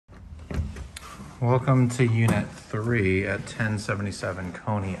Welcome to Unit 3 at 1077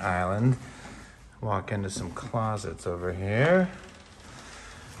 Coney Island. Walk into some closets over here.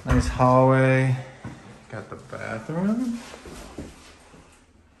 Nice hallway. Got the bathroom.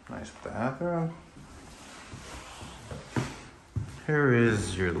 Nice bathroom. Here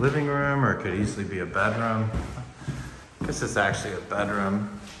is your living room, or it could easily be a bedroom. I guess it's actually a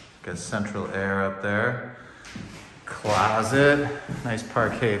bedroom. Got central air up there. Closet, nice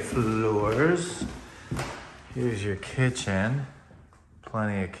parquet floors. Here's your kitchen.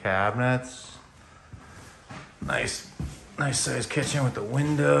 Plenty of cabinets. Nice sized kitchen with the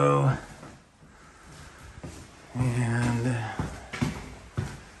window. And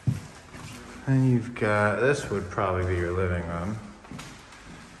then you've got, this would probably be your living room.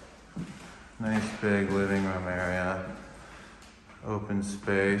 Nice big living room area. Open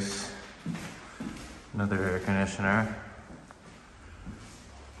space. Another air conditioner.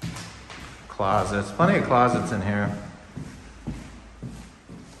 Closets, plenty of closets in here.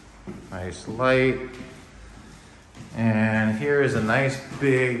 Nice light. And here is a nice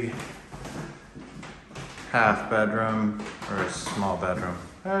big half bedroom, or a small bedroom.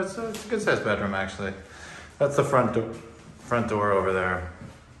 It's a good sized bedroom actually. That's the front door over there.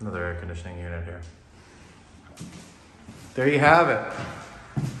 Another air conditioning unit here. There you have it.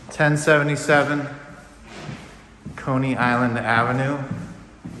 1077 Coney Island Avenue,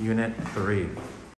 Unit 3.